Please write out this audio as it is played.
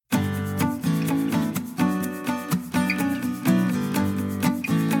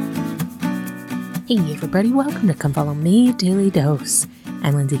Hey everybody, welcome to Come Follow Me Daily Dose.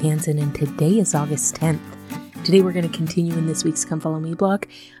 I'm Lindsay Hansen and today is August 10th. Today we're going to continue in this week's Come Follow Me blog.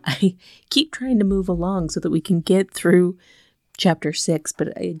 I keep trying to move along so that we can get through chapter 6,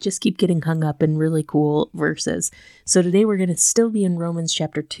 but I just keep getting hung up in really cool verses. So today we're going to still be in Romans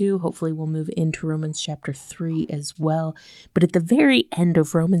chapter 2. Hopefully we'll move into Romans chapter 3 as well. But at the very end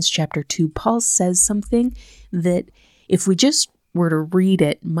of Romans chapter 2, Paul says something that if we just were to read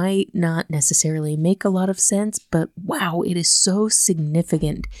it might not necessarily make a lot of sense, but wow, it is so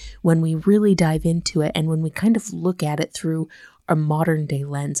significant when we really dive into it and when we kind of look at it through a modern day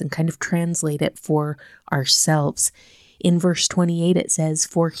lens and kind of translate it for ourselves. In verse 28 it says,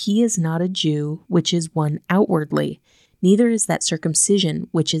 "For he is not a Jew, which is one outwardly, neither is that circumcision,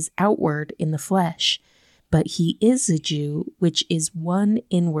 which is outward in the flesh, but he is a Jew, which is one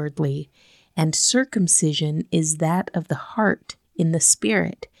inwardly, and circumcision is that of the heart, in the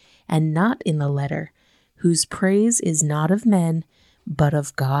spirit, and not in the letter, whose praise is not of men, but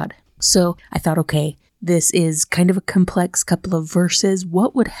of God." So I thought, okay, this is kind of a complex couple of verses.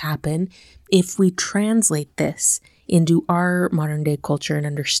 What would happen if we translate this into our modern day culture and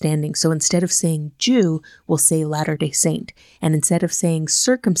understanding? So instead of saying Jew, we'll say Latter-day Saint. And instead of saying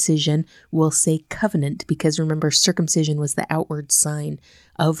circumcision, we'll say covenant, because remember, circumcision was the outward sign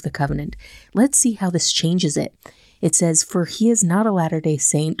of the covenant. Let's see how this changes it. It says, "For he is not a Latter-day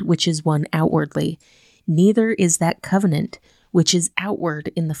Saint, which is one outwardly, neither is that covenant, which is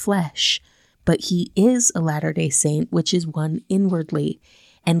outward in the flesh, but he is a Latter-day Saint, which is one inwardly,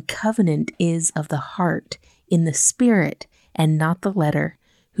 and covenant is of the heart, in the spirit, and not the letter,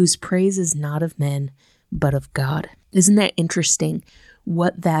 whose praise is not of men, but of God." Isn't that interesting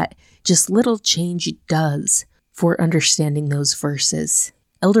what that just little change does for understanding those verses?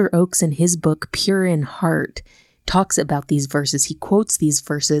 Elder Oaks, in his book, Pure in Heart, talks about these verses. He quotes these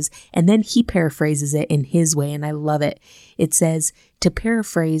verses and then he paraphrases it in his way, and I love it. It says, to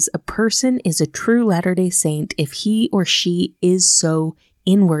paraphrase, a person is a true Latter-day Saint if he or she is so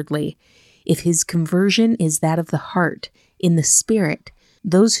inwardly, if his conversion is that of the heart, in the spirit,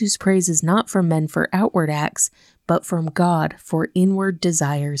 those whose praise is not from men for outward acts, but from God for inward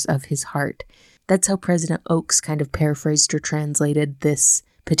desires of his heart. That's how President Oaks kind of paraphrased or translated this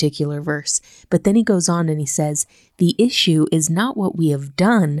particular verse. But then he goes on and he says, the issue is not what we have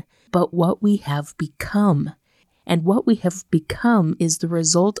done, but what we have become. And what we have become is the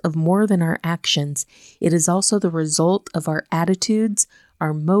result of more than our actions. It is also the result of our attitudes,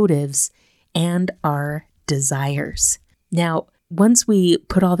 our motives, and our desires. Now, once we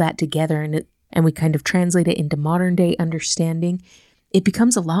put all that together and we kind of translate it into modern day understanding, it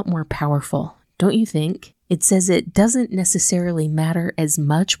becomes a lot more powerful, don't you think? It says it doesn't necessarily matter as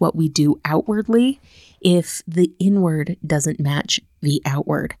much what we do outwardly if the inward doesn't match the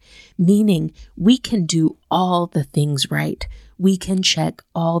outward, meaning we can do all the things right. We can check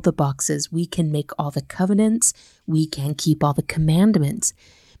all the boxes. We can make all the covenants. We can keep all the commandments.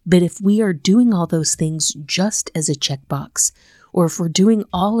 But if we are doing all those things just as a checkbox, or if we're doing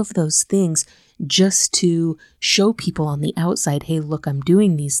all of those things just to show people on the outside, hey, look, I'm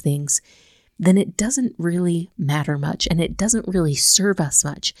doing these things, then it doesn't really matter much and it doesn't really serve us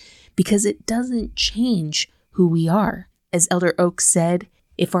much because it doesn't change who we are. As Elder Oaks said,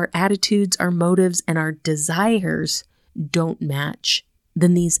 if our attitudes, our motives, and our desires don't match,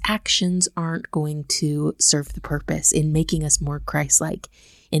 then these actions aren't going to serve the purpose in making us more Christ-like,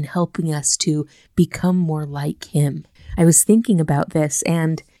 in helping us to become more like him. I was thinking about this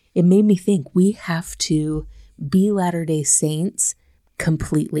and it made me think we have to be Latter-day Saints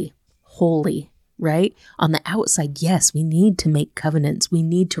completely. Holy, right? On the outside, yes, we need to make covenants. We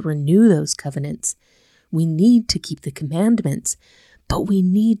need to renew those covenants. We need to keep the commandments, but we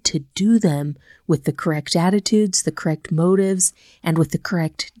need to do them with the correct attitudes, the correct motives, and with the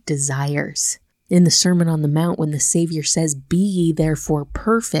correct desires. In the Sermon on the Mount, when the Savior says, "Be ye therefore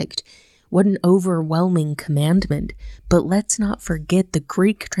perfect," what an overwhelming commandment. But let's not forget the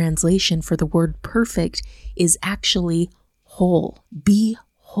Greek translation for the word perfect is actually whole. Be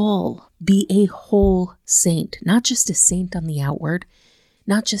whole. Be a whole saint, not just a saint on the outward,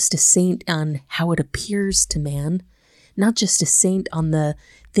 not just a saint on how it appears to man, not just a saint on the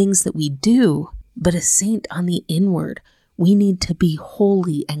things that we do, but a saint on the inward. We need to be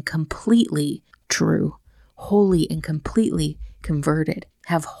wholly and completely true, wholly and completely converted,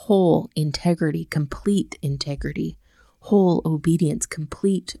 have whole integrity, complete integrity, whole obedience,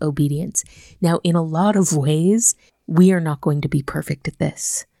 complete obedience. Now, in a lot of ways, we are not going to be perfect at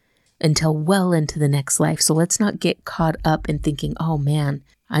this until well into the next life. So let's not get caught up in thinking, oh man,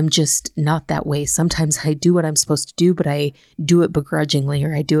 I'm just not that way. Sometimes I do what I'm supposed to do, but I do it begrudgingly,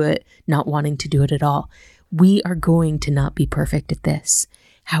 or I do it not wanting to do it at all. We are going to not be perfect at this.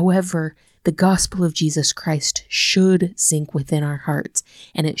 However, the gospel of Jesus Christ should sink within our hearts,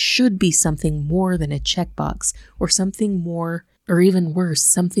 and it should be something more than a checkbox, or something more, or even worse,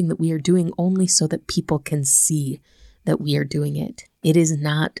 something that we are doing only so that people can see that we are doing it. It is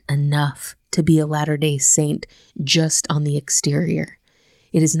not enough to be a Latter-day Saint just on the exterior.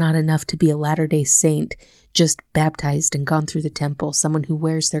 It is not enough to be a Latter-day Saint just baptized and gone through the temple, someone who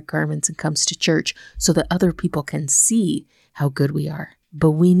wears their garments and comes to church so that other people can see how good we are.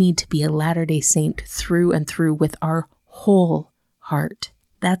 But we need to be a Latter-day Saint through and through with our whole heart.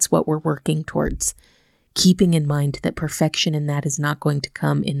 That's what we're working towards, keeping in mind that perfection in that is not going to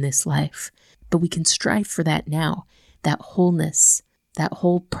come in this life. But we can strive for that now, that wholeness, that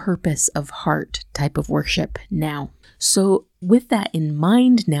whole purpose of heart type of worship now. So with that in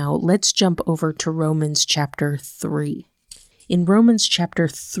mind now, let's jump over to Romans chapter 3. In Romans chapter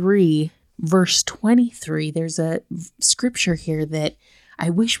 3, verse 23, there's a scripture here that I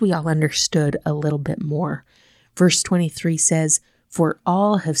wish we all understood a little bit more. Verse 23 says, "For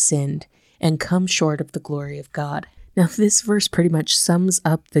all have sinned and come short of the glory of God." Now this verse pretty much sums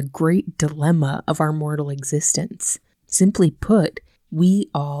up the great dilemma of our mortal existence. Simply put, we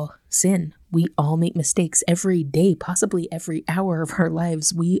all sin. We all make mistakes every day, possibly every hour of our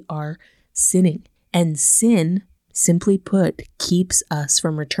lives. We are sinning. And sin, simply put, keeps us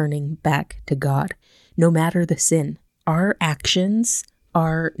from returning back to God. No matter the sin, our actions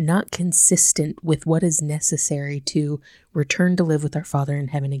are not consistent with what is necessary to return to live with our Father in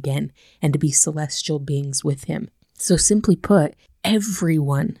heaven again and to be celestial beings with Him. So simply put,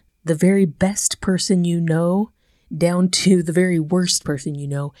 everyone, the very best person you know, down to the very worst person you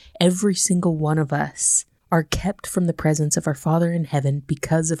know, every single one of us are kept from the presence of our Father in heaven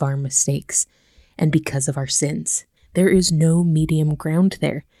because of our mistakes and because of our sins. There is no medium ground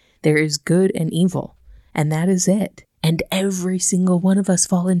there. There is good and evil, and that is it. And every single one of us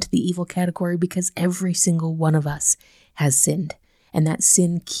fall into the evil category because every single one of us has sinned, and that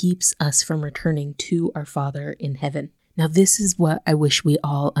sin keeps us from returning to our Father in heaven. Now, this is what I wish we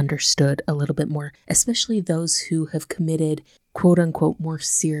all understood a little bit more, especially those who have committed quote-unquote more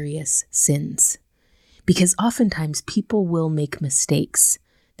serious sins. Because oftentimes people will make mistakes,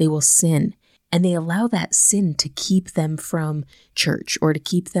 they will sin, and they allow that sin to keep them from church, or to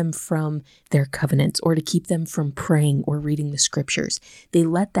keep them from their covenants, or to keep them from praying or reading the scriptures. They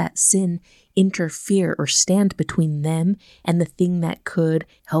let that sin interfere or stand between them and the thing that could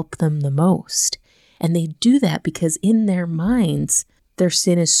help them the most. And they do that because in their minds, their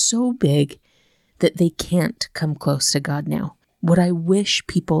sin is so big that they can't come close to God now. What I wish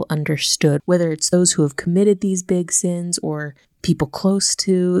people understood, whether it's those who have committed these big sins or people close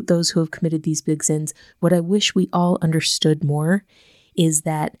to those who have committed these big sins, what I wish we all understood more is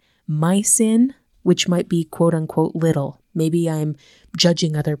that my sin, which might be quote unquote little, maybe I'm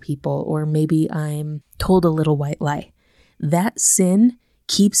judging other people, or maybe I'm told a little white lie, that sin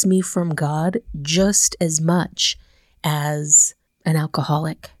keeps me from God just as much as an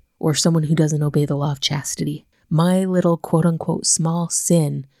alcoholic or someone who doesn't obey the law of chastity. My little quote-unquote small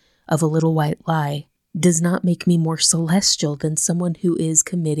sin of a little white lie does not make me more celestial than someone who is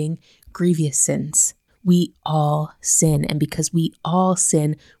committing grievous sins. We all sin, and because we all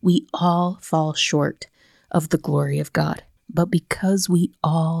sin, we all fall short of the glory of God. But because we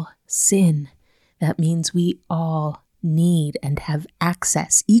all sin, that means we all need and have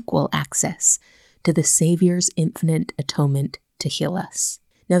access, equal access, to the Savior's infinite atonement to heal us.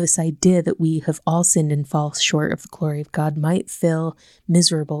 Now, this idea that we have all sinned and fall short of the glory of God might feel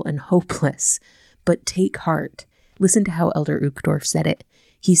miserable and hopeless, but take heart. Listen to how Elder Uchtdorf said it.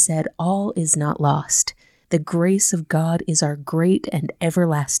 He said, "All is not lost. The grace of God is our great and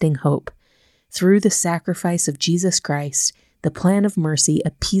everlasting hope. Through the sacrifice of Jesus Christ, the plan of mercy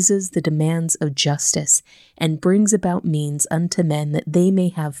appeases the demands of justice and brings about means unto men that they may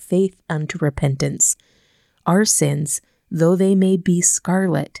have faith unto repentance. Our sins, though they may be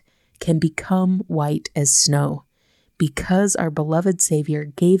scarlet, can become white as snow, because our beloved Savior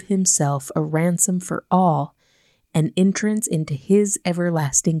gave himself a ransom for all, and entrance into his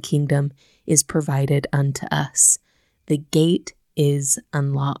everlasting kingdom is provided unto us. The gate is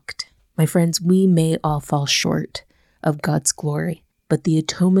unlocked." My friends, we may all fall short of God's glory, but the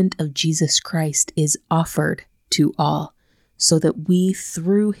atonement of Jesus Christ is offered to all, so that we,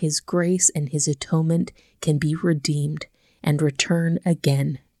 through his grace and his atonement, can be redeemed and return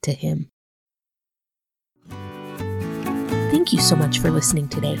again to him. Thank you so much for listening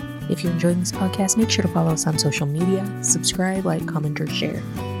today. If you're enjoying this podcast, make sure to follow us on social media, subscribe, like, comment, or share.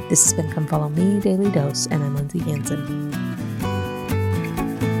 This has been Come Follow Me, Daily Dose, and I'm Lindsay Hansen.